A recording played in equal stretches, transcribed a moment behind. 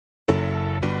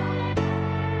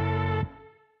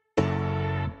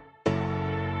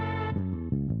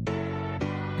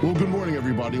Well, good morning,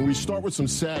 everybody. And we start with some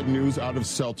sad news out of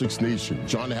Celtics Nation.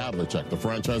 John Havlicek, the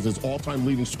franchise's all-time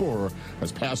leading scorer,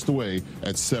 has passed away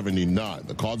at 79.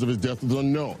 The cause of his death is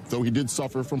unknown, though he did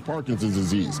suffer from Parkinson's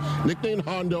disease. Nicknamed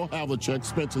Hondo, Havlicek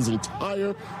spent his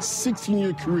entire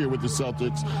 16-year career with the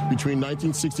Celtics between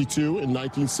 1962 and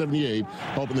 1978,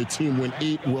 helping the team win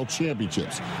 8 world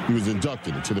championships. He was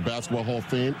inducted into the Basketball Hall of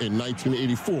Fame in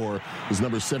 1984. His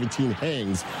number 17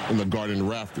 hangs in the Garden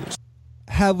rafters.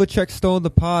 Havlicek stole the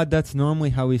pod. That's normally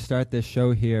how we start this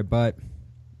show here, but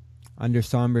under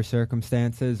somber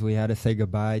circumstances, we had to say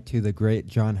goodbye to the great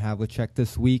John Havlicek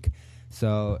this week.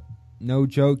 So, no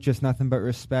joke, just nothing but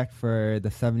respect for the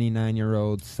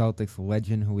 79-year-old Celtics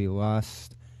legend who we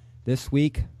lost this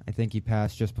week. I think he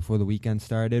passed just before the weekend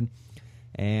started.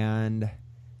 And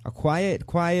a quiet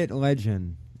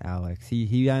legend, Alex.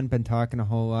 He hadn't been talking a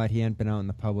whole lot. He hadn't been out in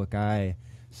the public eye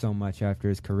so much after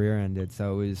his career ended.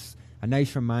 So it was a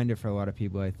nice reminder for a lot of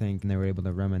people, I think, and they were able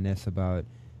to reminisce about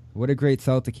what a great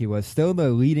Celtic he was. Still the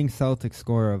leading Celtic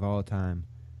scorer of all time.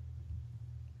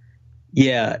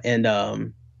 Yeah,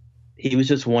 and he was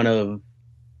just one of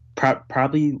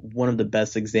probably one of the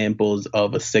best examples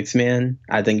of a six-man.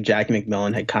 I think Jackie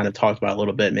McMillan had kind of talked about a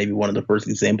little bit, maybe one of the first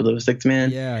examples of a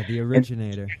six-man. Yeah, the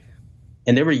originator.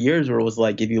 And there were years where it was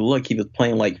like, if you look, he was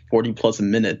playing like 40-plus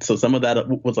minutes. So some of that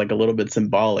was like a little bit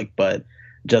symbolic, but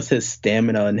just his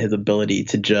stamina and his ability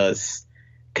to just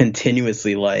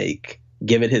continuously like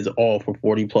give it his all for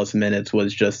 40-plus minutes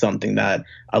was just something that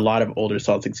a lot of older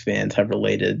Celtics fans have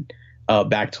related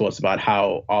back to us about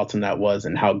how awesome that was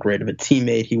and how great of a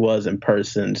teammate he was in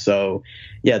person. So,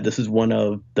 yeah, this is one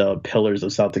of the pillars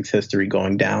of Celtics history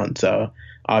going down. So,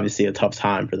 obviously a tough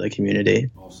time for the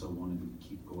community. Also wanted to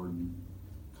keep Gordon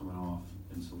coming off,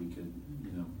 and so we could,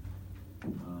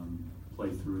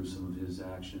 play through some of his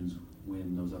actions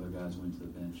when those other guys went to the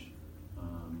bench.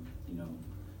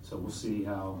 So we'll see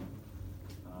how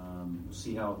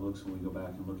it looks when we go back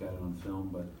and look at it on film.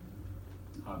 But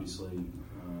obviously,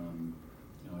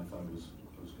 I thought it was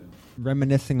good.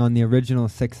 Reminiscing on the original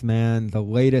six-man, the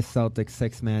latest Celtics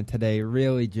six-man today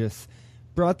really just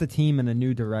brought the team in a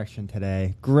new direction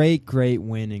today. Great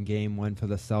win in Game 1 for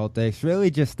the Celtics.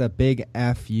 Really just a big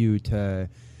F-you to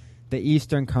the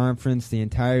Eastern Conference, the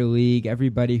entire league,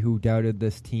 everybody who doubted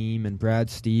this team, and Brad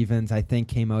Stevens, I think,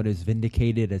 came out as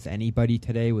vindicated as anybody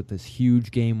today with this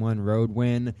huge Game 1 road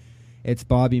win. It's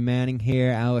Bobby Manning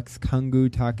here, Alex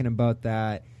Kungu talking about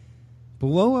that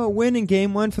blowout win in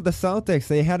Game 1 for the Celtics.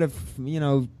 They had to,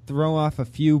 throw off a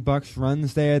few Bucks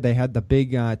runs there. They had the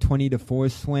big 20-4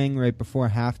 swing right before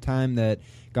halftime that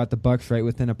got the Bucks right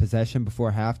within a possession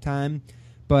before halftime.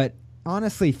 But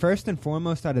honestly, first and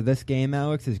foremost out of this game,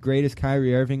 Alex, as great as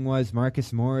Kyrie Irving was,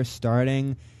 Marcus Morris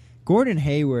starting, Gordon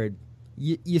Hayward,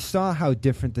 you saw how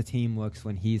different the team looks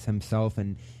when he's himself,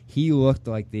 and he looked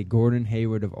like the Gordon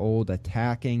Hayward of old,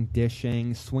 attacking,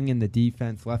 dishing, swinging the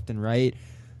defense left and right.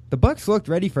 The Bucks looked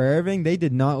ready for Irving. They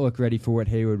did not look ready for what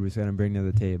Hayward was going to bring to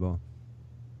the table.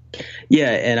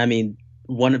 Yeah, and I mean,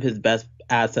 one of his best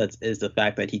assets is the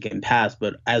fact that he can pass,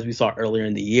 but as we saw earlier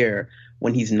in the year,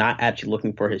 when he's not actually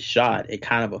looking for his shot, it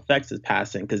kind of affects his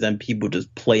passing because then people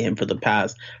just play him for the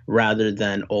pass rather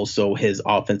than also his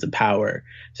offensive power.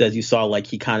 So as you saw, like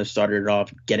he kind of started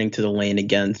off getting to the lane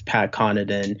against Pat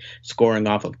Connaughton, scoring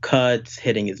off of cuts,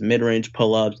 hitting his mid-range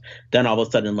pull-ups. Then all of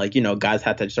a sudden, guys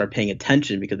had to start paying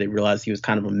attention because they realized he was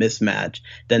kind of a mismatch.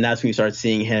 Then that's when you start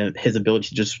seeing his ability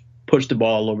to just push the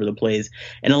ball all over the place.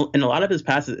 And a lot of his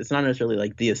passes, it's not necessarily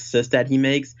like the assist that he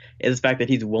makes, it's the fact that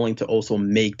he's willing to also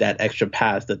make that extra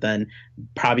pass that then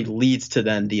probably leads to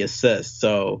then the assist.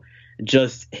 So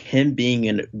just him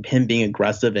being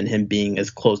aggressive and him being as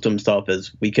close to himself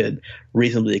as we could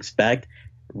reasonably expect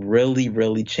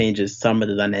really changes some of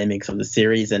the dynamics of the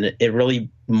series, and it really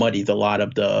muddies a lot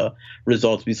of the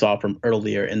results we saw from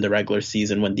earlier in the regular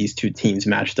season when these two teams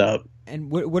matched up. And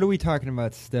what are we talking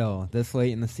about still this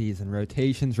late in the season?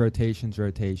 Rotations.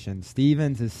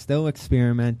 Stevens is still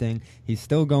experimenting. He's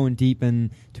still going deep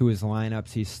into his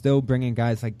lineups. He's still bringing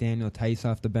guys like Daniel Tice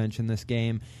off the bench in this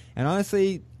game. And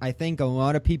honestly, I think a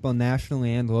lot of people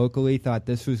nationally and locally thought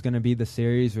this was going to be the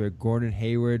series where Gordon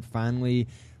Hayward finally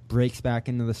breaks back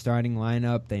into the starting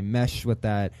lineup. They meshed with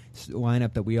that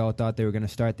lineup that we all thought they were going to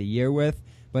start the year with.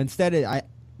 But instead,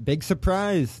 big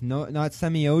surprise. No, not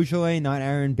Semi Ojeleye, not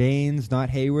Aaron Baines, not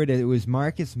Hayward. It was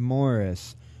Marcus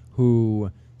Morris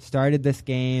who started this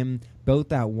game, built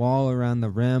that wall around the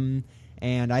rim,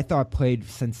 and I thought played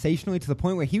sensationally to the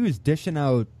point where he was dishing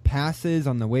out passes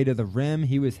on the way to the rim.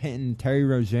 He was hitting Terry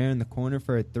Rozier in the corner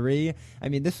for a three. I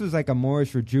mean, this was like a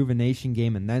Morris rejuvenation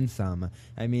game and then some.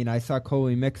 I mean, I saw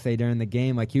Coley Mick say during the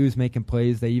game, like, he was making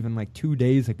plays that even like 2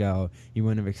 days ago you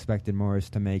wouldn't have expected Morris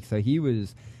to make. So he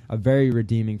was a very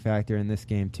redeeming factor in this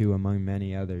game, too, among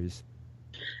many others.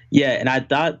 Yeah, and I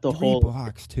thought the 3 whole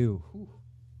blocks, too.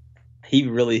 he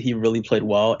really played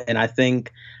well, and I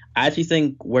actually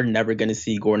think we're never going to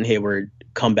see Gordon Hayward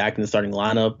come back in the starting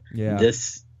lineup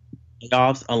this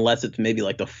playoffs unless it's maybe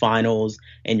like the finals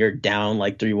and you're down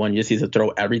like 3-1. You just need to throw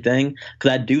everything,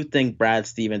 because I do think Brad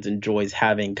Stevens enjoys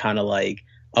having kind of like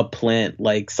a plant,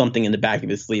 like something in the back of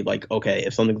his sleeve. Like, okay,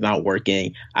 if something's not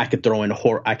working, I could throw in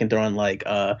like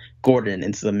Gordon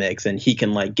into the mix, and he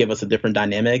can like give us a different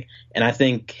dynamic. And I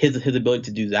think his ability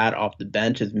to do that off the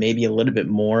bench is maybe a little bit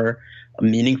more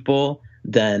meaningful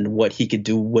than what he could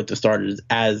do with the starters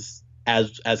as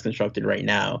constructed right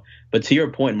now. But to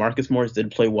your point, Marcus Morris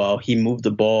did play well. He moved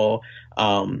the ball.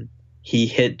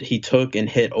 He took and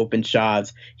hit open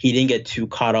shots. He didn't get too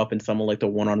caught up in some of like the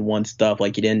one-on-one stuff.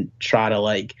 Like, he didn't try to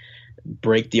like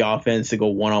break the offense to go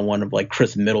one-on-one of like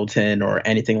Chris Middleton or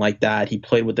anything like that. He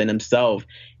played within himself,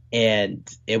 and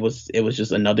it was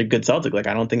just another good Celtic. Like,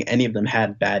 I don't think any of them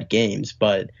had bad games,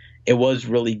 but it was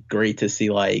really great to see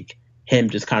like him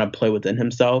just kind of play within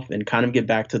himself and kind of get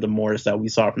back to the Morris that we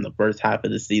saw from the first half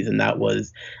of the season. That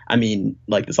was, I mean,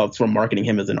 like, the Celtics were marketing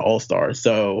him as an all-star.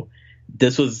 So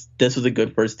this was a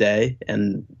good first day,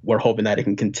 and we're hoping that it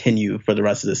can continue for the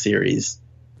rest of the series.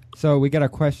 So we got a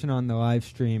question on the live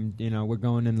stream. You know, we're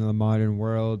going into the modern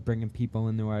world, bringing people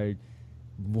into our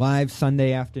live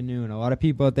Sunday afternoon. A lot of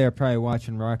people out there are probably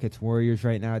watching Rockets Warriors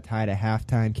right now, tied at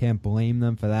halftime. Can't blame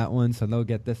them for that one, so they'll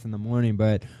get this in the morning.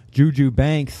 But Juju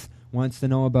Banks wants to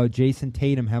know about Jason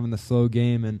Tatum having the slow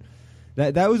game, and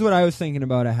that was what I was thinking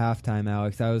about at halftime,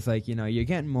 Alex. I was like, you know, you're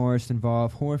getting Morris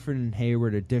involved, Horford and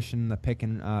Hayward addition, the pick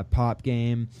and pop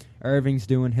game. Irving's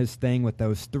doing his thing with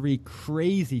those 3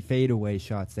 crazy fadeaway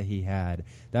shots that he had.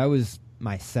 That was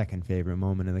my second favorite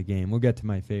moment of the game. We'll get to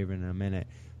my favorite in a minute.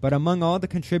 But among all the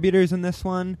contributors in this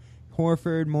one,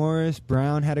 Horford, Morris,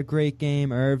 Brown had a great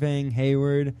game, Irving,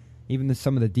 Hayward, even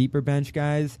some of the deeper bench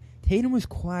guys. Tatum was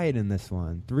quiet in this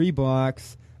one. 3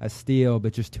 blocks, a steal,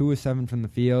 but just 2 of 7 from the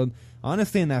field.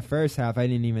 Honestly, in that first half, I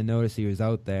didn't even notice he was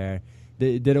out there.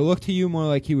 Did it look to you more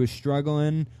like he was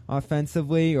struggling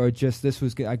offensively, or just this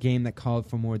was a game that called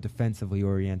for more defensively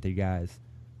oriented guys?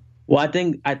 Well, I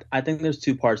think there's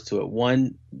 2 parts to it.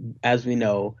 One, as we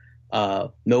know,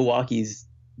 Milwaukee's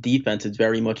defense is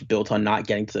very much built on not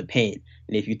getting to the paint.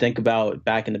 And if you think about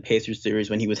back in the Pacers series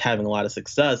when he was having a lot of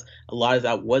success, a lot of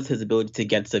that was his ability to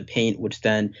get to the paint, which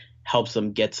then helps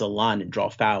him get to the line and draw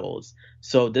fouls.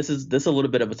 So this is a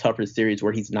little bit of a tougher series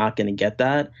where he's not going to get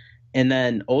that. And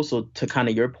then also to kind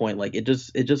of your point, like it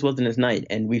just wasn't his night.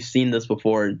 And we've seen this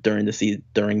before during the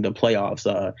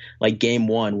playoffs, like game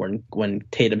 1 when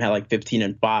Tatum had like 15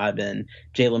 and 5 and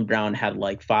Jaylen Brown had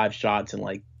like 5 shots and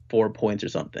like 4 points or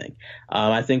something.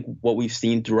 I think what we've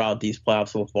seen throughout these playoffs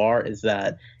so far is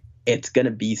that it's going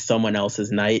to be someone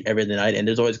else's night every night, and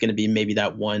there's always going to be maybe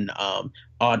that one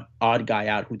odd guy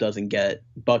out who doesn't get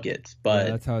buckets. But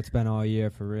yeah, that's how it's been all year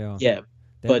for real. Yeah,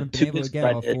 but to able to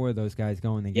get all 4 of those guys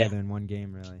going together in one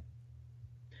game, really.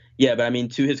 Yeah, but I mean,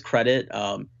 to his credit,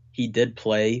 he did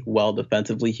play well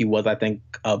defensively. He was, I think,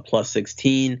 plus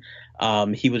 16.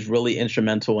 He was really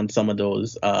instrumental in some of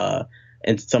those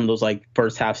like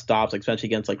first half stops, like especially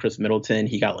against like Chris Middleton.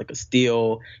 He got like a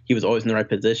steal. He was always in the right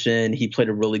position. He played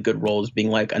a really good role as being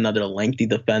like another lengthy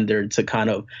defender to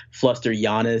kind of fluster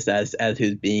Giannis as he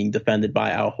was being defended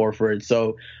by Al Horford.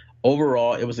 So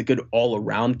overall, it was a good all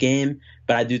around game.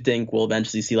 But I do think we'll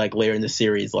eventually see like later in the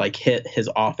series, like his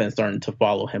offense starting to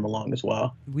follow him along as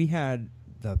well. We had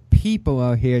the people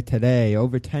out here today,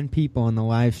 over 10 people on the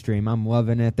live stream. I'm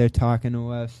loving it. They're talking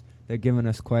to us. They're giving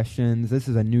us questions. This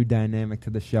is a new dynamic to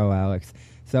the show, Alex.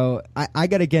 So I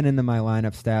got to get into my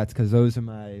lineup stats because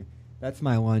that's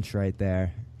my lunch right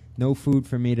there. No food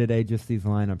for me today, just these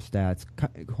lineup stats.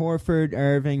 Horford,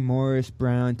 Irving, Morris,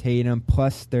 Brown, Tatum,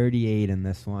 plus 38 in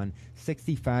this one.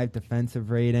 65 defensive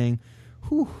rating.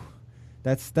 Whew.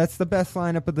 That's the best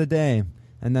lineup of the day.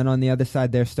 And then on the other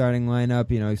side, their starting lineup,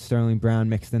 you know, Sterling Brown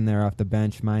mixed in there off the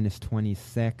bench, minus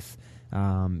 26.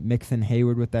 Mixing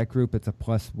Hayward with that group, it's a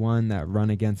 +1. That run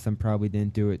against them probably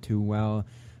didn't do it too well.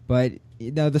 But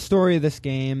you know, the story of this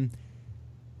game,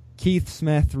 Keith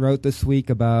Smith wrote this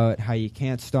week about how you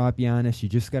can't stop Giannis. You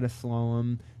just got to slow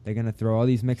him. They're going to throw all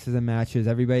these mixes and matches.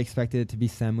 Everybody expected it to be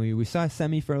semi. We saw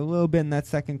semi for a little bit in that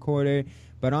second quarter.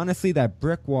 But honestly, that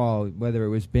brick wall, whether it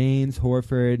was Baines,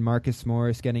 Horford, Marcus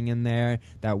Morris getting in there,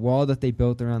 that wall that they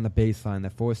built around the baseline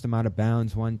that forced him out of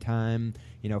bounds one time,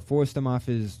 forced him off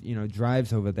his,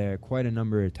 drives over there quite a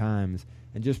number of times,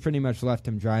 and just pretty much left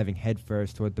him driving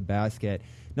headfirst toward the basket.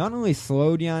 Not only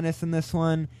slowed Giannis in this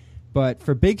one, but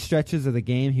for big stretches of the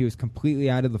game, he was completely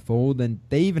out of the fold, and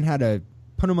they even had to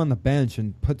put him on the bench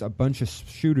and put a bunch of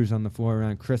shooters on the floor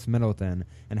around Chris Middleton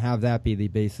and have that be the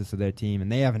basis of their team.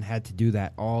 And they haven't had to do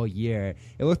that all year.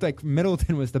 It looked like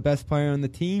Middleton was the best player on the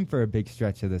team for a big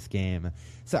stretch of this game.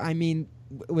 So, I mean,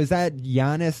 was that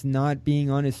Giannis not being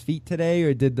on his feet today,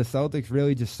 or did the Celtics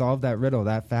really just solve that riddle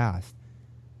that fast?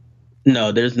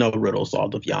 No, there's no riddle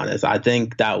solved with Giannis. I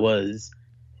think that was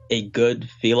a good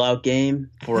feel-out game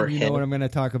for him. You know what I'm going to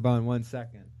talk about in 1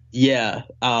 second. Yeah.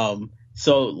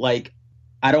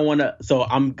 I don't want to. So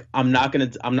I'm not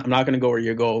gonna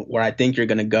go where I think you're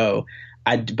gonna go.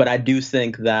 But I do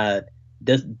think that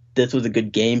this was a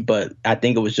good game. But I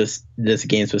think it was just this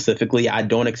game specifically. I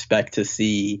don't expect to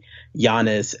see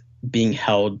Giannis being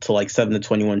held to like 7 to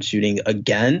 21 shooting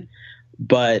again.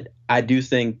 But I do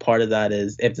think part of that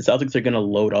is if the Celtics are gonna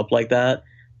load up like that,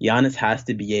 Giannis has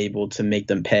to be able to make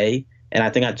them pay. And I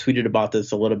think I tweeted about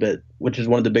this a little bit, which is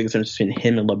one of the biggest differences between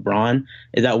him and LeBron,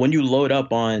 is that when you load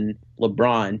up on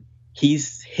LeBron,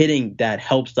 he's hitting that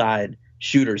help side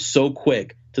shooter so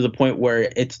quick to the point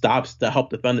where it stops the help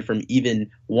defender from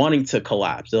even wanting to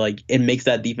collapse. So, like, it makes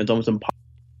that defense almost impossible.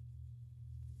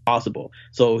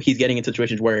 So he's getting in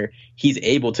situations where he's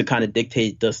able to kind of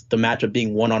dictate the matchup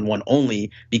being one-on-one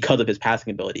only because of his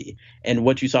passing ability. And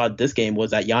what you saw at this game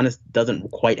was that Giannis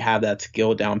doesn't quite have that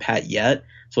skill down pat yet.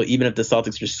 So even if the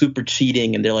Celtics are super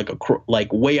cheating and they're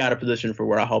like way out of position for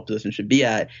where a help position should be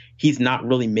at, he's not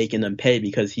really making them pay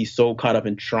because he's so caught up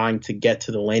in trying to get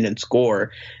to the lane and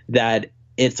score that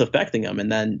it's affecting him. And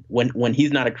then when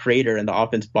he's not a creator and the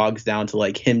offense bogs down to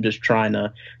like him just trying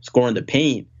to score in the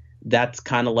paint, that's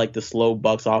kind of like the slow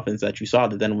Bucks offense that you saw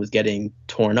that then was getting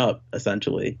torn up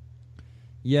essentially.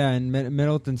 Yeah, and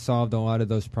Middleton solved a lot of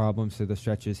those problems through the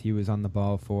stretches he was on the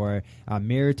ball for.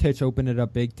 Mirotic opened it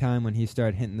up big time when he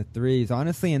started hitting the threes.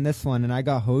 Honestly, in this one, and I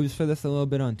got hosed for this a little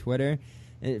bit on Twitter,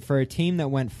 for a team that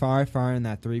went far in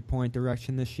that three-point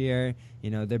direction this year,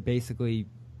 they're basically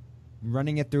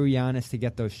running it through Giannis to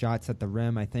get those shots at the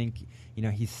rim. I think,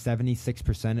 he's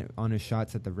 76% on his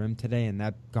shots at the rim today, and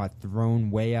that got thrown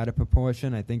way out of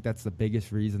proportion. I think that's the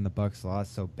biggest reason the Bucks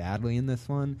lost so badly in this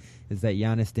one, is that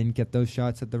Giannis didn't get those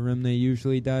shots at the rim that he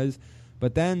usually does.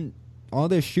 But then all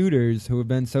their shooters who have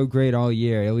been so great all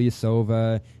year,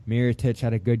 Ilyasova, Mirotic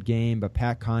had a good game, but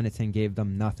Pat Connaughton gave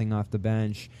them nothing off the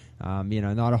bench.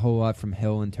 Not a whole lot from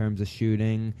Hill in terms of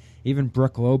shooting. Even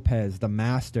Brook Lopez, the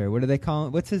master. What do they call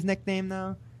him? What's his nickname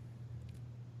now?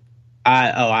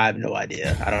 I have no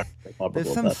idea. I don't.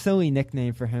 There's some silly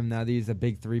nickname for him now that he's a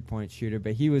big three-point shooter,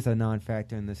 but he was a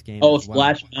non-factor in this game. Oh,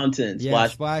 Splash Mountain. Yeah,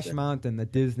 Splash Mountain, the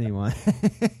Disney one.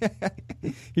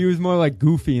 He was more like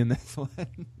Goofy in this one.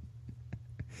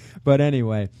 But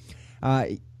anyway,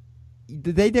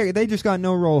 they just got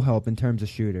no role help in terms of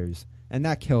shooters, and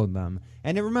that killed them.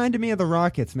 And it reminded me of the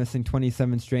Rockets missing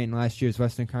 27 straight in last year's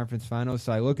Western Conference Finals.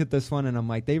 So I look at this one, and I'm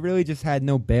like, they really just had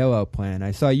no bailout plan.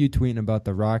 I saw you tweeting about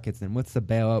the Rockets, and what's the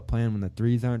bailout plan when the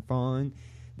threes aren't falling?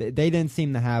 They didn't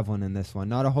seem to have one in this one.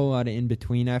 Not a whole lot of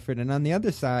in-between effort. And on the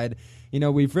other side,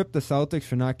 we've ripped the Celtics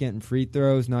for not getting free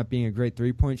throws, not being a great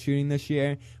three-point shooting this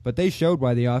year, but they showed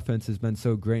why the offense has been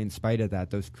so great in spite of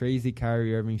that. Those crazy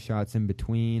Kyrie Irving shots in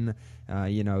between,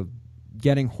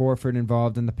 getting Horford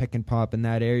involved in the pick and pop in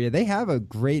that area. They have a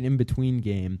great in-between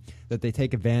game that they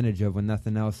take advantage of when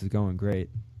nothing else is going great.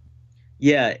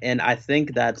 Yeah, and I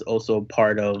think that's also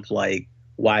part of like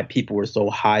why people were so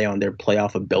high on their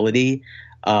playoff ability.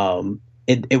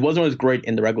 It wasn't as great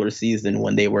in the regular season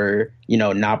when they were,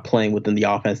 not playing within the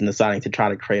offense and deciding to try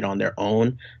to create on their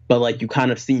own. But like you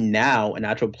kind of see now an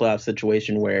actual playoff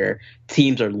situation where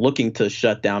teams are looking to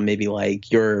shut down maybe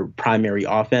like your primary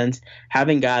offense.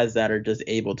 Having guys that are just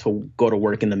able to go to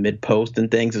work in the mid post and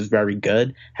things is very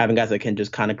good. Having guys that can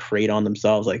just kind of create on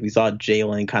themselves. Like we saw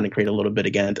Jalen kind of create a little bit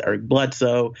against Eric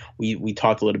Bledsoe. We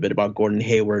talked a little bit about Gordon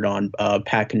Hayward on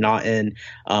Pat Connaughton.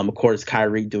 Of course,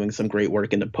 Kyrie doing some great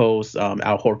work in the post.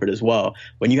 Al Horford as well.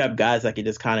 When you have guys that can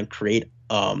just kind of create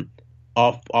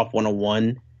off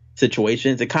one-on-one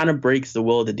situations, it kind of breaks the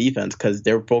will of the defense because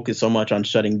they're focused so much on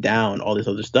shutting down all this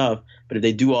other stuff. But if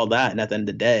they do all that, and at the end of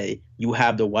the day, you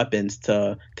have the weapons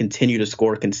to continue to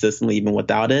score consistently even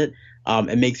without it,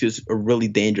 it makes you a really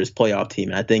dangerous playoff team.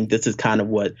 And I think this is kind of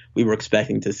what we were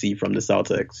expecting to see from the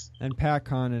Celtics. And Pat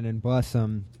Connaughton, bless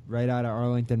him, right out of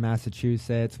Arlington,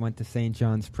 Massachusetts, went to St.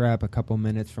 John's Prep a couple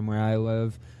minutes from where I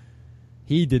live.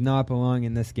 He did not belong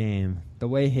in this game. The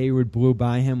way Hayward blew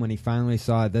by him when he finally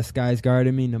saw this guy's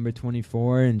guarding me, number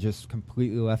 24, and just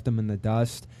completely left him in the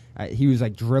dust. He was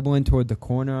like dribbling toward the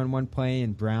corner on one play,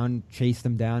 and Brown chased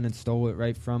him down and stole it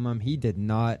right from him. He did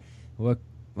not look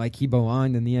like he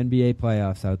belonged in the NBA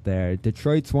playoffs out there.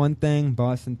 Detroit's one thing,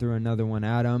 Boston threw another one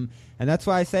at him. And that's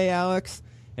why I say, Alex,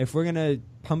 if we're going to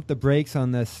pump the brakes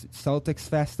on this Celtics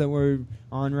fest that we're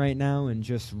on right now and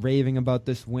just raving about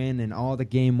this win and all the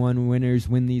game one winners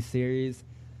win these series,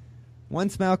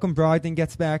 once Malcolm Brogdon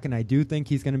gets back, and I do think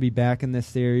he's going to be back in this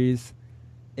series,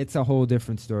 it's a whole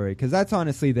different story, because that's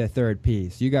honestly their third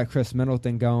piece. You got Chris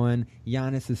Middleton going.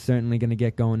 Giannis is certainly going to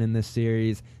get going in this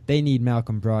series. They need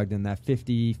Malcolm Brogdon, that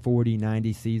 50, 40,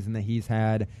 90 season that he's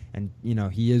had. And, you know,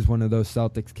 he is one of those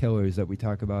Celtics killers that we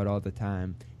talk about all the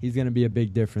time. He's going to be a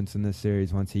big difference in this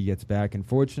series once he gets back. And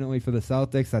fortunately for the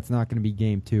Celtics, that's not going to be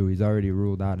game two. He's already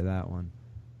ruled out of that one.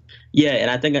 Yeah,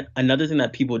 and I think another thing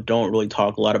that people don't really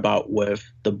talk a lot about with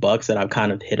the Bucks that I've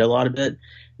kind of hit a lot of it,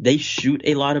 they shoot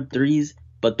a lot of threes,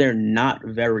 but they're not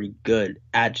very good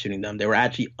at shooting them. They were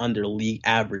actually under league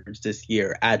average this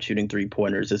year at shooting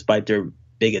three-pointers despite their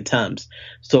big attempts.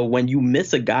 So when you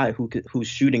miss a guy who's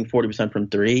shooting 40% from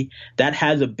three, that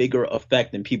has a bigger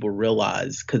effect than people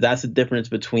realize, because that's the difference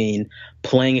between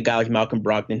playing a guy like Malcolm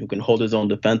Brogdon who can hold his own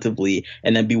defensively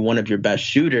and then be one of your best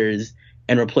shooters,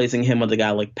 and replacing him with a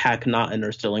guy like Pat Connaughton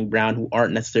or Sterling Brown, who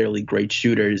aren't necessarily great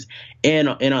shooters, and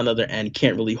on the other end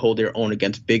can't really hold their own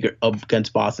against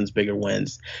Boston's bigger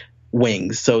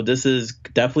wings. So this is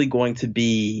definitely going to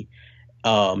be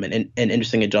an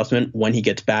interesting adjustment when he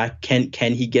gets back. Can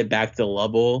he get back to the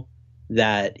level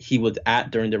that he was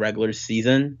at during the regular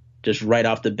season, just right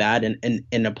off the bat in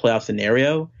a playoff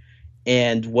scenario?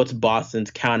 And what's Boston's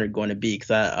counter going to be?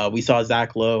 Because we saw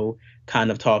Zach Lowe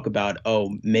kind of talk about,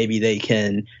 maybe they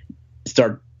can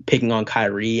start picking on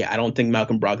Kyrie. I don't think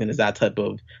Malcolm Brogdon is that type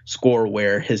of scorer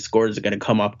where his scores are going to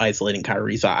come up isolating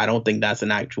Kyrie. So I don't think that's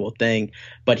an actual thing.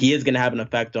 But he is going to have an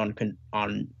effect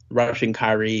on rushing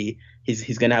Kyrie.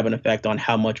 He's going to have an effect on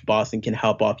how much Boston can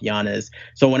help off Giannis.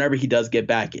 So whenever he does get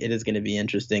back, it is going to be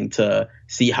interesting to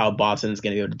see how Boston is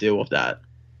going to be able to deal with that.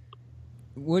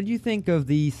 What do you think of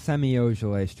the Semi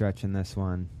Ojeleye stretch in this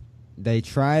one? They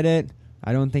tried it.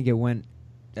 I don't think it went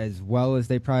as well as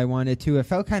they probably wanted to. It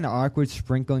felt kind of awkward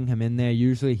sprinkling him in there.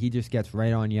 Usually he just gets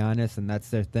right on Giannis, and that's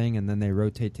their thing, and then they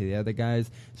rotate to the other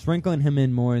guys. Sprinkling him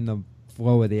in more in the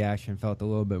flow of the action felt a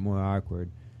little bit more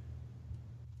awkward.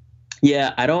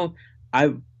 Yeah,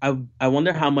 I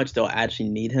wonder how much they'll actually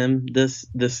need him this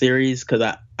series,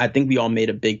 because I think we all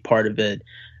made a big part of it.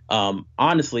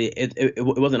 Honestly, it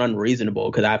wasn't unreasonable,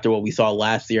 because after what we saw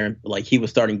last year, like, he was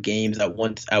starting games at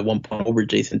one point over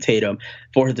Jason Tatum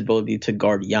for his ability to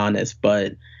guard Giannis.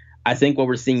 But I think what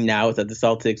we're seeing now is that the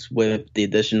Celtics, with the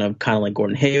addition of kind of like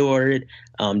Gordon Hayward,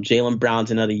 Jaylen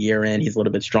Brown's another year in, he's a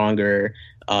little bit stronger.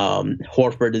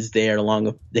 Horford is there, along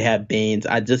with they have Baines.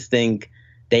 I just think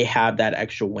they have that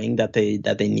extra wing that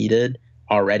they needed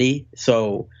already.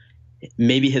 So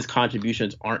maybe his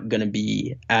contributions aren't going to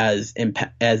be as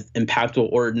impactful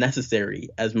or necessary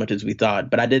as much as we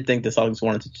thought. But I did think the Celtics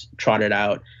wanted to trot it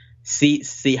out, see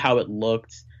how it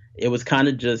looked. It was kind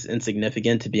of just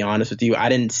insignificant, to be honest with you. I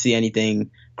didn't see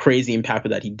anything crazy impactful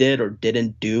that he did or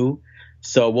didn't do.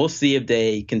 So we'll see if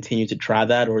they continue to try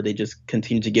that, or they just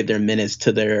continue to give their minutes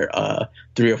to their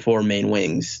 3 or 4 main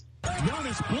wings.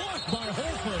 Giannis blocked by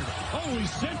Horford. Oh, he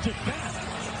sent it back.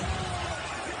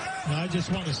 I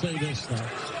just want to say this, though.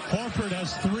 Horford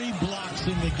has 3 blocks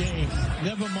in the game.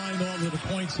 Never mind all of the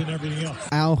points and everything else.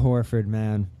 Al Horford,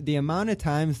 man. The amount of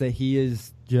times that he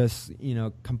is just,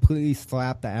 completely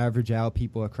slapped the average Al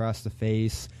people across the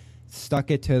face,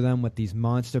 stuck it to them with these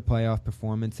monster playoff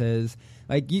performances.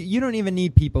 Like, you don't even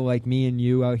need people like me and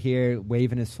you out here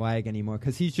waving his flag anymore,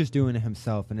 because he's just doing it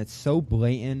himself, and it's so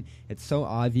blatant, it's so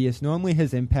obvious. Normally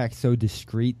his impact's so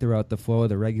discreet throughout the flow of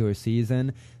the regular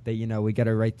season that, we got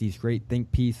to write these great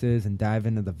think pieces and dive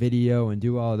into the video and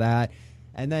do all that.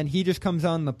 And then he just comes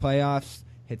on in the playoffs,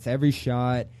 hits every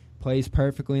shot, plays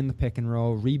perfectly in the pick and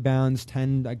roll, rebounds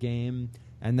 10 a game,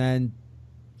 and then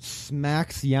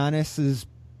smacks Giannis's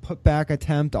put-back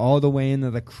attempt all the way into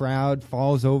the crowd,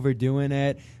 falls over doing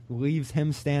it, leaves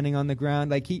him standing on the ground.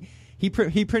 Like, he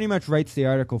pretty much writes the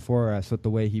article for us with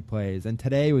the way he plays. And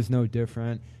today was no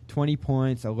different. 20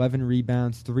 points, 11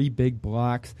 rebounds, 3 big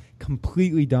blocks,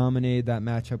 completely dominated that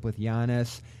matchup with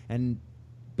Giannis. And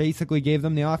basically gave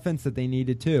them the offense that they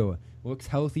needed too. Looks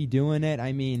healthy doing it.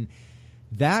 I mean,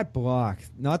 that block,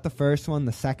 not the first one,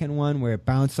 the second one where it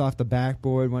bounced off the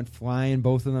backboard, went flying,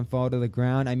 both of them fall to the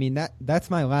ground. I mean, that's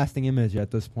my lasting image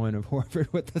at this point of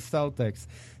Horford with the Celtics.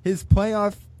 His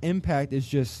playoff impact is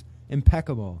just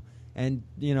impeccable. And,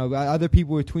 you know, other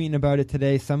people were tweeting about it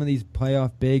today. Some of these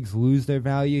playoff bigs lose their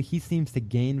value. He seems to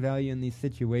gain value in these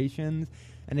situations.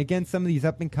 And against some of these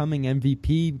up-and-coming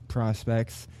MVP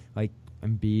prospects like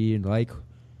Embiid, like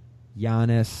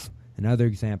Giannis, and other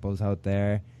examples out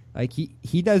there, like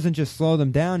he doesn't just slow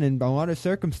them down. In a lot of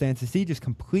circumstances, he just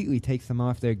completely takes them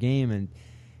off their game. And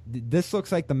this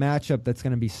looks like the matchup that's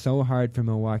going to be so hard for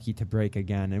Milwaukee to break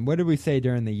again. And what did we say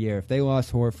during the year? If they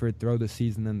lost Horford, throw the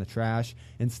season in the trash.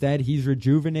 Instead, he's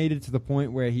rejuvenated to the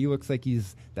point where he looks like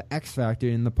he's the X factor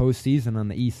in the postseason on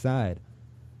the East side.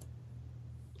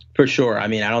 For sure. I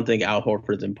mean, I don't think Al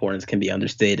Horford's importance can be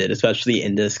understated, especially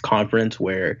in this conference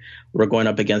where we're going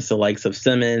up against the likes of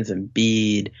Simmons and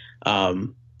Embiid.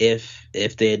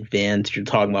 If they advance, you're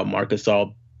talking about Marc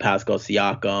Gasol, Pascal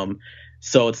Siakam.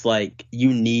 So it's like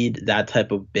you need that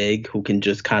type of big who can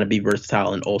just kind of be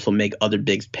versatile and also make other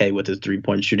bigs pay with his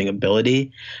three-point shooting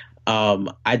ability.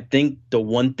 I think the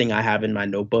one thing I have in my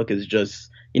notebook is just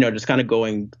kind of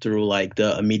going through like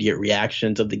the immediate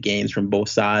reactions of the games from both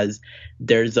sides.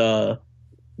 There's a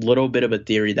little bit of a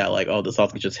theory that like, the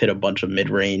Celtics just hit a bunch of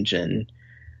mid-range and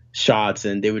shots,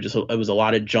 and it was a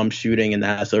lot of jump shooting, and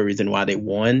that's the reason why they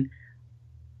won.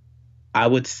 I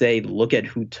would say look at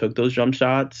who took those jump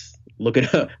shots. Look at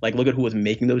who was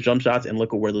making those jump shots, and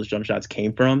look at where those jump shots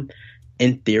came from.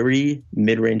 In theory,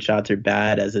 mid-range shots are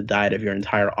bad as a diet of your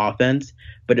entire offense,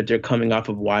 but if they're coming off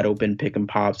of wide open pick and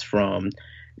pops from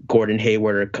Gordon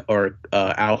Hayward or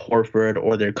Al Horford,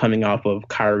 or they're coming off of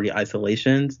Kyrie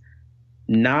isolations,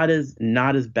 not as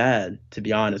bad, to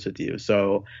be honest with you.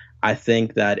 So I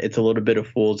think that it's a little bit of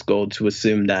fool's gold to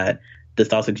assume that the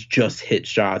Celtics just hit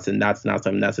shots, and that's not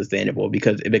something that's sustainable,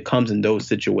 because if it comes in those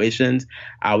situations,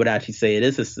 I would actually say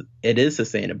it is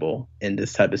sustainable in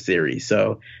this type of series.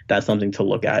 So that's something to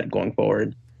look at going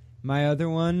forward. My other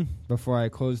one, before I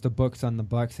close the books on the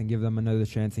Bucks and give them another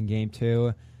chance in Game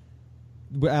 2,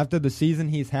 after the season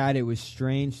he's had, it was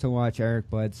strange to watch Eric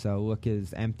Bledsoe look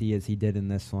as empty as he did in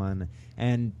this one.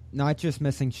 And not just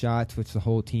missing shots, which the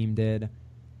whole team did.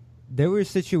 There were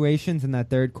situations in that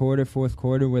third quarter, fourth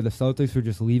quarter, where the Celtics were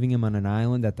just leaving him on an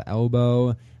island at the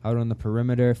elbow, out on the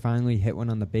perimeter, finally hit one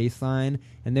on the baseline,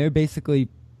 and they were basically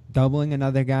doubling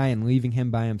another guy and leaving him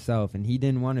by himself, and he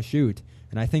didn't want to shoot.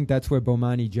 And I think that's where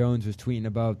Bomani Jones was tweeting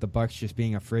about the Bucks just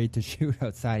being afraid to shoot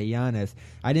outside of Giannis.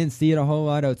 I didn't see it a whole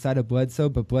lot outside of Bledsoe,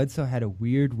 but Bledsoe had a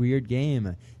weird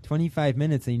game. 25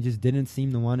 minutes, and he just didn't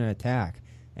seem to want to attack.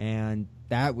 And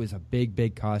that was a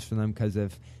big cost for them, because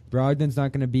if Brogdon's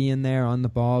not going to be in there on the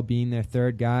ball, being their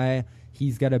third guy,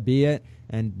 he's got to be it.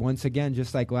 And once again,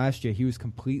 just like last year, he was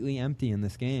completely empty in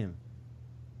this game.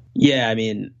 Yeah, I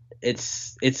mean,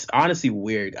 it's honestly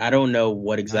weird. I don't know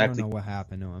what exactly. I don't know what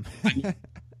happened to him.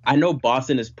 I know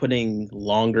Boston is putting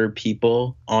longer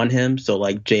people on him. So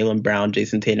like Jaylen Brown,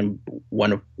 Jason Tatum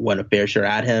won a fair share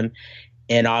at him.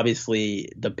 And obviously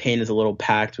the paint is a little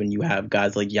packed when you have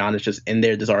guys like Giannis just in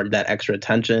there. There's already that extra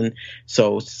attention.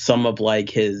 So some of like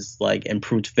his like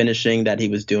improved finishing that he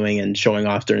was doing and showing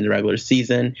off during the regular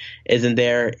season isn't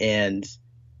there. And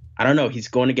I don't know, he's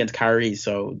going against Kyrie,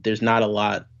 so there's not a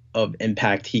lot of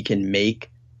impact he can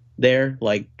make there.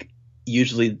 Like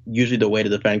usually the way to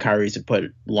defend Kyrie is to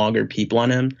put longer people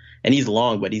on him. And he's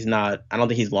long, but I don't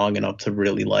think he's long enough to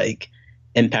really like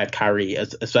impact Kyrie,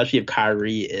 especially if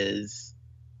Kyrie is,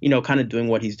 kind of doing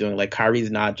what he's doing. Like Kyrie's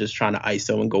not just trying to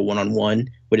ISO and go one-on-one,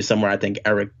 which is somewhere I think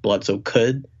Eric Bledsoe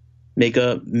could make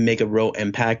a real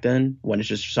impact in, when it's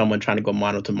just someone trying to go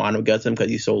mano to mano against him because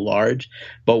he's so large.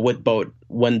 But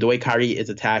when the way Kyrie is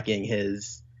attacking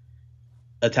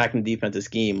defensive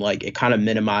scheme, like it kind of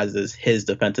minimizes his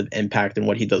defensive impact and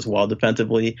what he does well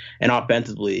defensively. And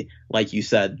offensively, like you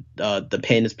said, the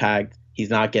paint is packed.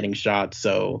 He's not getting shots.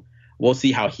 So we'll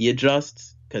see how he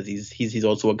adjusts, because he's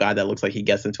also a guy that looks like he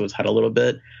gets into his head a little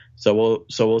bit. So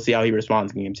we'll see how he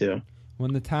responds in Game 2.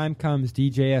 When the time comes,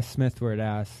 DJS Smithward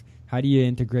asks, how do you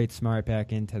integrate Smart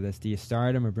back into this? Do you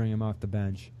start him or bring him off the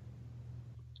bench?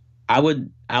 I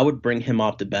would bring him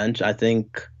off the bench. I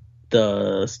think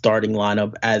the starting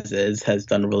lineup as is has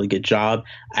done a really good job.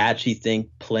 I actually think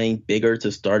playing bigger to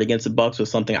start against the Bucks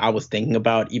was something I was thinking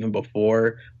about even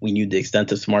before we knew the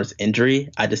extent of Smart's injury.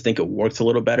 I just think it works a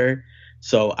little better.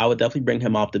 So I would definitely bring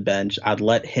him off the bench. I'd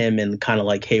let him and kind of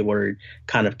like Hayward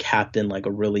kind of captain like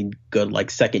a really good like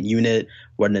second unit,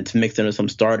 where then it's mixed into some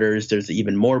starters. There's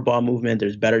even more ball movement.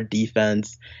 There's better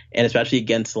defense, and especially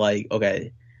against like,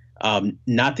 okay,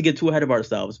 not to get too ahead of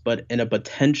ourselves, but in a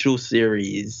potential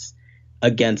series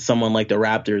against someone like the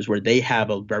Raptors, where they have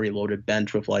a very loaded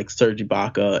bench with like Serge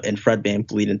Ibaka and Fred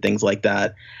VanVleet and things like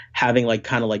that, having like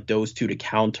kind of like those two to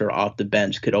counter off the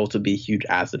bench could also be a huge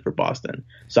asset for Boston.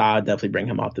 So I would definitely bring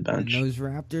him off the bench. And those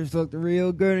Raptors looked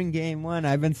real good in Game 1.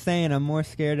 I've been saying I'm more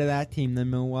scared of that team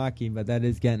than Milwaukee, but that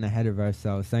is getting ahead of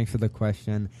ourselves. Thanks for the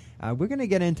question. We're going to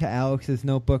get into Alex's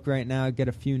notebook right now, get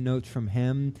a few notes from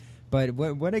him. But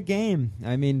what a game.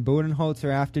 I mean,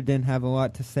 Budenholzer after didn't have a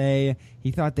lot to say.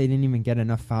 He thought they didn't even get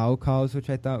enough foul calls, which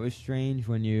I thought was strange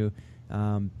when you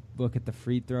look at the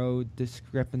free throw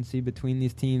discrepancy between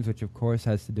these teams, which of course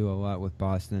has to do a lot with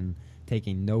Boston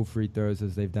taking no free throws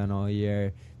as they've done all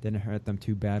year. Didn't hurt them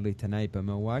too badly tonight, but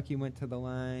Milwaukee went to the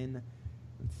line,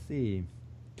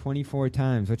 24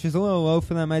 times, which is a little low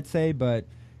for them, I'd say, but,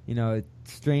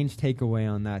 strange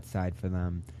takeaway on that side for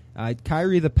them.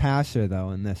 Kyrie the passer,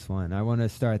 though, in this one. I want to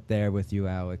start there with you,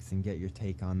 Alex, and get your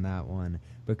take on that one.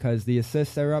 Because the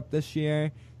assists are up this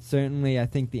year. Certainly, I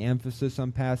think the emphasis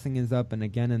on passing is up. And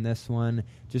again, in this one,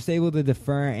 just able to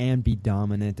defer and be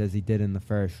dominant as he did in the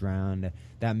first round.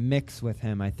 That mix with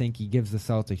him, I think he gives the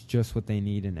Celtics just what they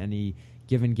need in any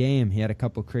given game. He had a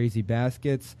couple crazy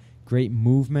baskets. Great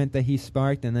movement that he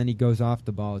sparked, and then he goes off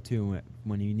the ball, too,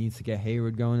 when he needs to get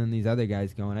Hayward going and these other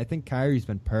guys going. I think Kyrie's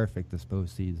been perfect this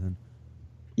postseason.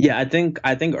 Yeah, I think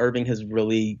Irving has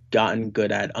really gotten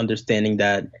good at understanding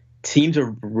that teams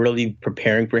are really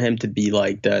preparing for him to be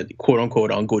like the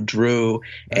quote-unquote Uncle Drew.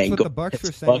 That's and what the Bucks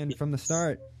were saying from the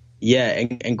start. Yeah,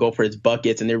 and go for his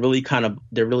buckets, and they're really kind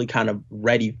of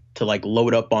ready to like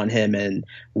load up on him and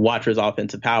watch for his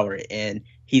offensive power. And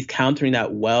he's countering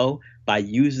that well by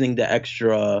using the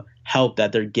extra help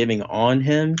that they're giving on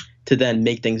him to then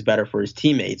make things better for his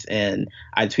teammates. And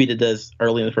I tweeted this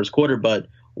early in the first quarter, but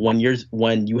when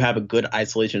you have a good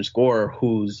isolation scorer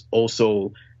who's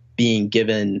also being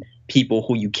given people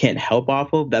who you can't help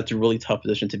off of, that's a really tough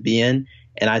position to be in.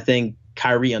 And I think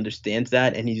Kyrie understands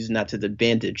that, and he's using that to the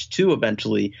advantage to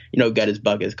eventually, get his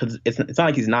buckets. Because it's not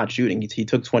like he's not shooting. He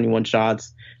took 21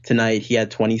 shots tonight. He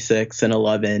had 26 and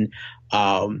 11.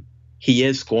 He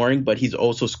is scoring, but he's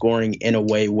also scoring in a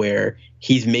way where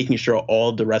he's making sure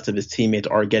all the rest of his teammates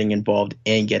are getting involved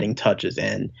and getting touches.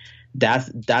 And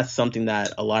that's something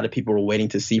that a lot of people were waiting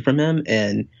to see from him.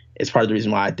 And it's part of the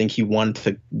reason why I think he wanted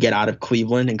to get out of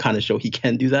Cleveland and kind of show he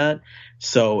can do that.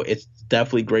 So it's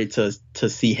definitely great to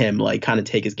see him like kind of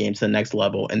take his game to the next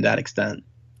level in that extent.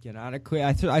 Get out of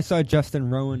Cleveland. I saw Justin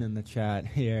Rowan in the chat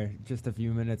here just a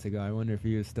few minutes ago. I wonder if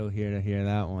he was still here to hear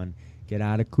that one. Get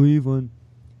out of Cleveland.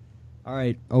 All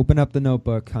right, open up the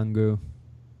notebook, Hungu.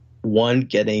 One,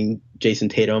 getting Jason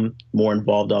Tatum more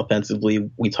involved offensively.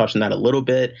 We touched on that a little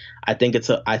bit. I think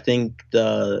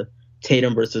the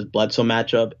Tatum versus Bledsoe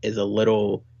matchup is a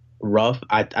little rough.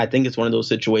 I think it's one of those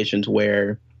situations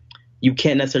where you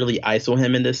can't necessarily ISO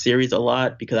him in this series a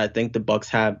lot, because I think the Bucks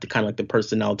have the kind of like the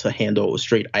personnel to handle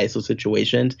straight ISO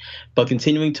situations. But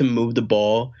continuing to move the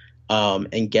ball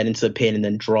and get into the paint and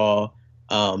then draw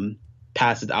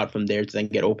passes out from there to then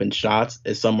get open shots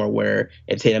is somewhere where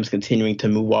if Tatum's continuing to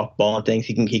move off ball and things,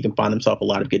 he can find himself a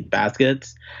lot of good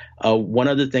baskets. One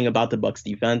other thing about the Bucks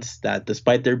defense, that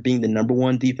despite their being the number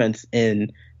one defense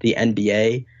in the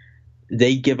NBA,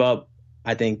 they give up,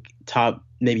 I think, top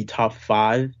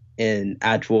 5 in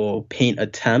actual paint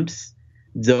attempts.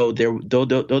 Though they're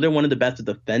one of the best at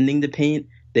defending the paint,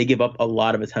 they give up a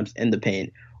lot of attempts in the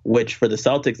paint, which for the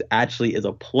Celtics actually is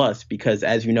a plus, because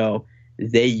as you know,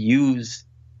 they use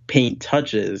paint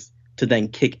touches to then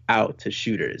kick out to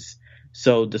shooters.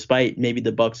 So despite maybe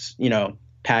the Bucks,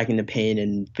 packing the paint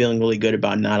and feeling really good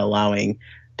about not allowing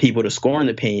people to score in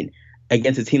the paint,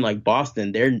 against a team like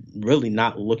Boston, they're really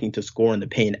not looking to score in the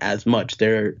paint as much.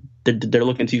 They're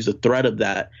looking to use the threat of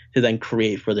that to then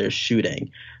create for their shooting.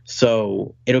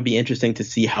 So it'll be interesting to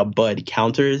see how Bud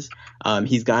counters.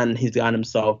 He's gotten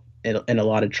himself in a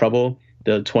lot of trouble.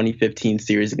 The 2015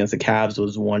 series against the Cavs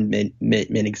was one main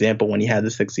example when he had the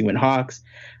 60-win Hawks.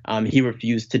 He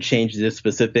refused to change this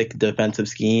specific defensive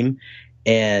scheme,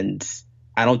 and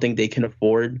I don't think they can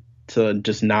afford to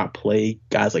just not play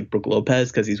guys like Brook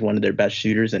Lopez, because he's one of their best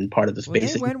shooters and part of the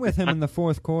spacing. They went with him in the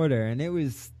fourth quarter, and it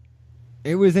was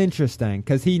interesting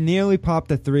because he nearly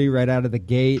popped a three right out of the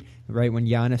gate, right when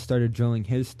Giannis started drilling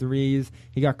his threes.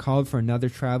 He got called for another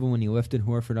travel when he lifted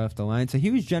Horford off the line. So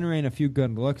he was generating a few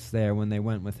good looks there when they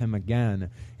went with him again.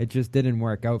 It just didn't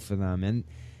work out for them. And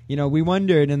we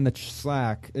wondered in the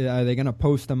Slack, are they going to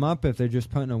post him up if they're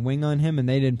just putting a wing on him? And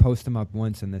they didn't post him up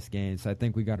once in this game, so I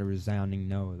think we got a resounding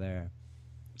no there.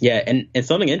 Yeah, and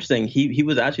something interesting, he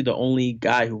was actually the only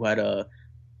guy who had a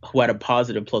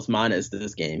positive plus minus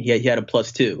this game. He had a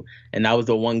 +2, and that was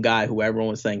the one guy who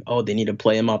everyone was saying, oh, they need to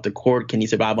play him off the court. Can he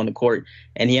survive on the court?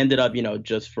 And he ended up,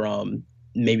 just from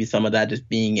maybe some of that just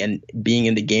being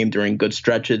in the game during good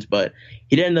stretches, but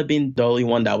he didn't end up being the only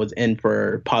one that was in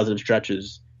for positive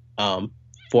stretches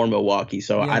for Milwaukee.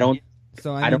 So yeah. I don't.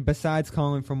 So, I mean, besides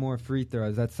calling for more free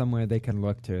throws, that's somewhere they can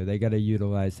look to. They got to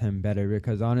utilize him better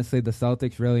because, honestly, the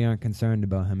Celtics really aren't concerned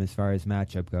about him as far as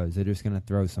matchup goes. They're just going to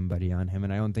throw somebody on him,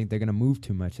 and I don't think they're going to move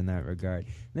too much in that regard.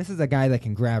 And this is a guy that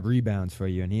can grab rebounds for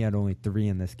you, and he had only 3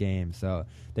 in this game. So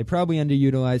they probably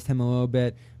underutilized him a little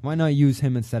bit. Why not use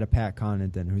him instead of Pat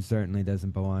Connaughton, who certainly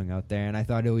doesn't belong out there? And I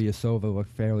thought Ilyasova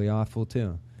looked fairly awful,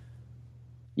 too.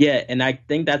 Yeah, and I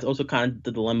think that's also kind of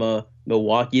the dilemma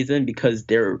Milwaukee's in because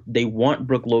they want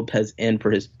Brook Lopez in for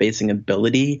his spacing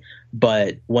ability,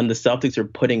 but when the Celtics are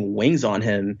putting wings on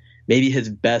him, maybe his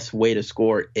best way to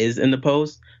score is in the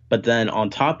post. But then on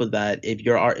top of that, if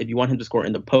you want him to score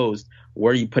in the post,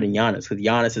 where are you putting Giannis? Because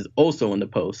Giannis is also in the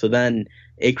post. So then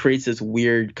it creates this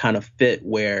weird kind of fit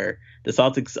where the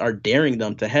Celtics are daring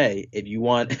them to, hey, if you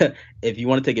want to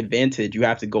take advantage, you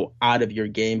have to go out of your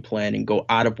game plan and go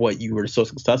out of what you were so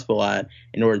successful at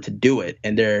in order to do it.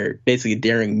 And they're basically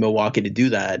daring Milwaukee to do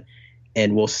that.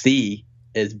 And we'll see,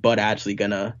 is Bud actually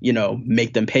gonna,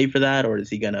 make them pay for that, or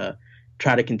is he gonna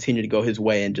try to continue to go his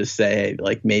way and just say, hey,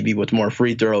 like maybe with more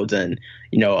free throws and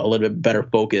a little bit better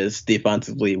focus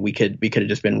defensively, we could have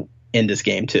just been in this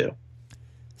game too.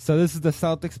 So this is the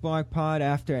Celtics Blog Pod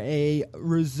after a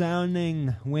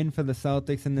resounding win for the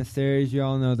Celtics in this series. You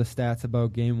all know the stats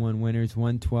about Game 1 winners,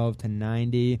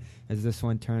 112-90, as this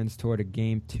one turns toward a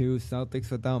Game 2. Celtics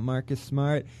without Marcus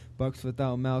Smart, Bucks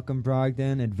without Malcolm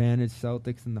Brogdon, advantage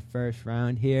Celtics in the first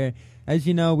round here. As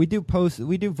you know, we do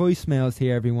voicemails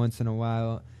here every once in a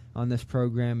while on this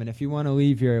program, and if you want to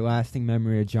leave your lasting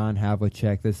memory of John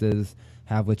Havlicek, this is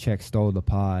Havlicek Stole the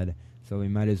Pod, so we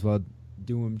might as well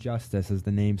do him justice as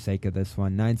the namesake of this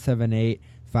one.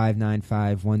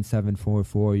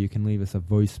 978-595-1744. You can leave us a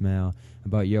voicemail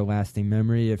about your lasting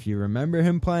memory if you remember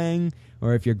him playing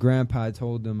or if your grandpa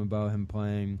told them about him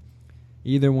playing.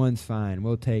 Either one's fine.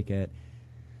 We'll take it.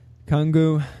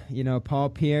 Kungu, Paul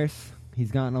Pierce, he's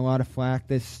gotten a lot of flack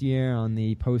this year on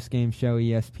the post-game show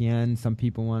ESPN. Some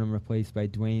people want him replaced by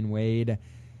Dwayne Wade.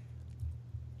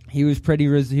 He was pretty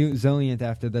resilient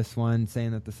after this one,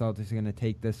 saying that the Celtics are going to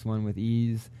take this one with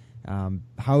ease. How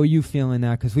are you feeling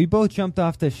now? Because we both jumped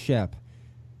off this ship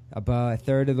about a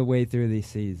third of the way through the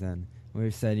season.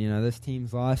 We said, this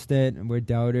team's lost it, and we're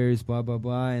doubters, blah, blah,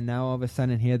 blah. And now all of a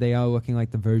sudden here they are looking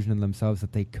like the version of themselves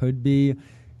that they could be.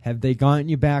 Have they gotten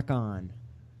you back on?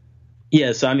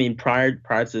 Yeah, so I mean, prior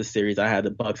to this series, I had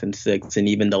the Bucks in 6, and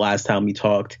even the last time we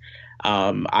talked,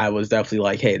 I was definitely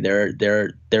like, hey,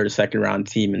 they're the second round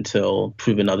team until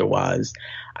proven otherwise.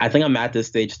 I think I'm at this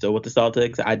stage still with the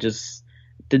Celtics.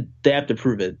 They have to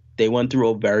prove it. They went through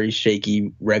a very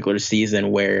shaky regular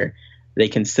season where they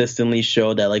consistently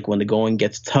show that like when the going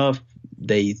gets tough,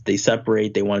 they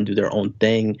separate. They want to do their own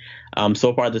thing.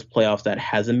 So far this playoffs, that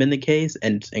hasn't been the case,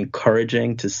 and it's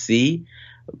encouraging to see.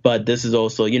 But this is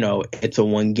also, it's a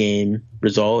 1-game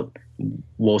result.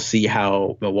 We'll see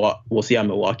how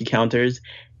Milwaukee counters,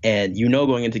 and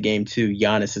going into Game 2,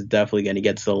 Giannis is definitely going to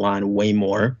get to the line way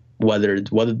more. Whether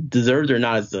deserved or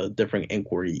not is a different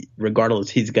inquiry. Regardless,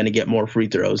 he's going to get more free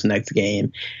throws next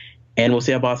game, and we'll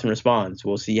see how Boston responds.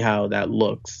 We'll see how that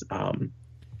looks.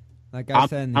 Like I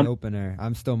said in the opener,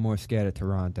 I'm still more scared of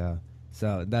Toronto.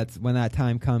 So that's when that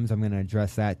time comes, I'm going to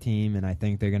address that team, and I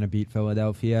think they're going to beat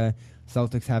Philadelphia.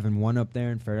 Celtics haven't won up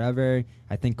there in forever.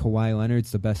 I think Kawhi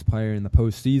Leonard's the best player in the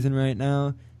postseason right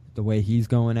now, the way he's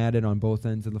going at it on both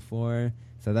ends of the floor.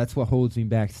 So that's what holds me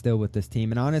back still with this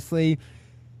team. And honestly,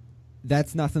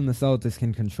 that's nothing the Celtics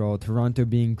can control. Toronto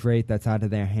being great, that's out of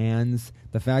their hands.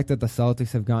 The fact that the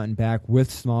Celtics have gotten back with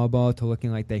small ball to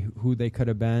looking like who they could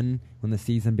have been when the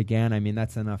season began, I mean,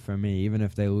 that's enough for me, even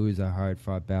if they lose a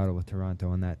hard-fought battle with Toronto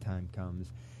when that time comes.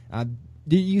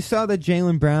 You saw the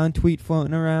Jaylen Brown tweet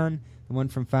floating around, the one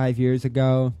from 5 years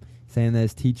ago, saying that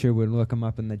his teacher would look him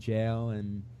up in the jail,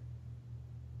 and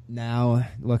now,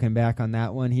 looking back on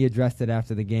that one, he addressed it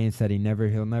after the game, said he'll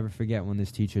never forget when this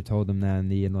teacher told him that in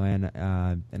the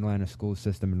Atlanta school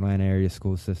system, Atlanta area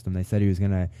school system. They said he was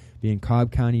going to be in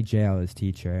Cobb County Jail as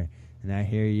teacher. And now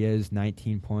here he is,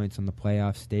 19 points on the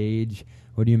playoff stage.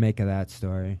 What do you make of that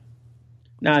story?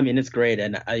 No, I mean, it's great.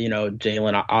 And,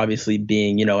 Jaylen obviously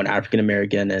being, an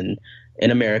African-American and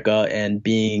in America and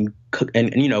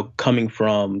coming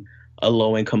from a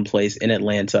low income place in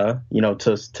Atlanta,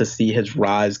 to see his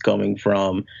rise going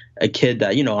from a kid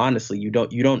that, honestly, you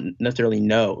don't necessarily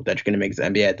know that you're going to make the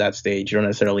NBA at that stage. You don't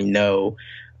necessarily know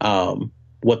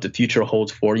what the future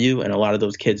holds for you. And a lot of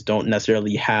those kids don't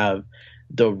necessarily have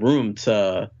the room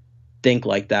to think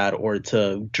like that or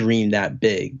to dream that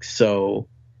big. So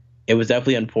it was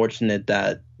definitely unfortunate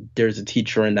that there's a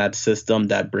teacher in that system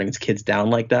that brings kids down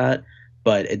like that.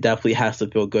 But it definitely has to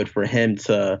feel good for him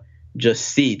to just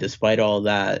see, despite all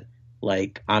that,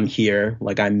 like, I'm here,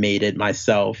 like, I made it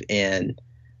myself. And,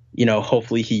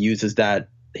 hopefully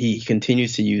he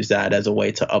continues to use that as a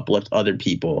way to uplift other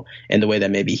people in the way that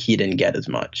maybe he didn't get as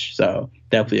much. So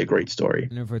definitely a great story.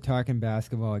 And if we're talking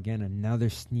basketball, again, another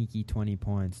sneaky 20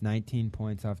 points, 19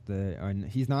 points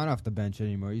he's not off the bench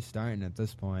anymore. He's starting at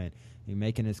this point. He's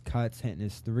making his cuts, hitting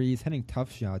his threes, hitting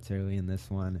tough shots early in this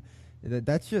one.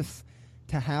 That's just,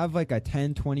 to have like a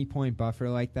 10, 20-point buffer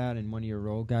like that in one of your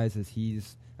role guys as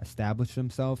he's established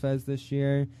himself as this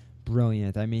year,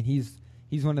 brilliant. I mean, he's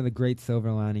one of the great silver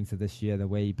linings of this year, the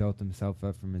way he built himself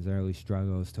up from his early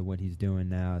struggles to what he's doing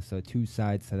now. So two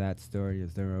sides to that story,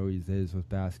 as there always is with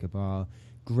basketball.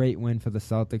 Great win for the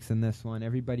Celtics in this one.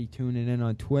 Everybody tuning in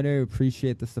on Twitter,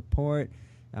 appreciate the support.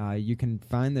 You can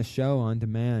find the show on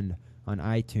demand on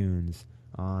iTunes,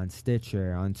 on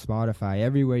Stitcher, on Spotify.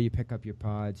 Everywhere you pick up your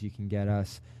pods, you can get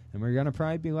us. And we're going to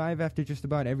probably be live after just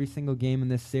about every single game in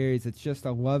this series. It's just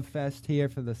a love fest here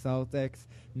for the Celtics.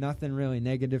 Nothing really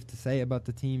negative to say about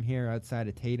the team here outside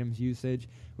of Tatum's usage,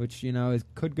 which,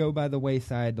 could go by the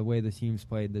wayside the way the team's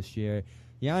played this year.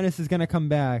 Giannis is going to come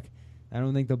back. I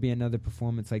don't think there'll be another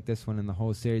performance like this one in the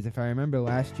whole series. If I remember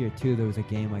last year, too, there was a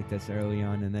game like this early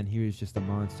on, and then he was just a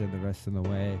monster the rest of the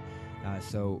way.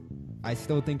 So I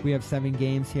still think we have 7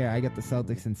 games here. I got the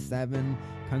Celtics in 7.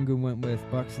 Kungu went with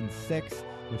Bucks in 6,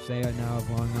 which they are now have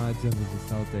long odds of as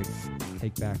the Celtics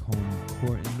take back home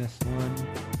court in this one.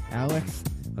 Alex,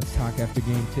 let's talk after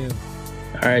game 2.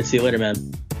 All right, see you later, man.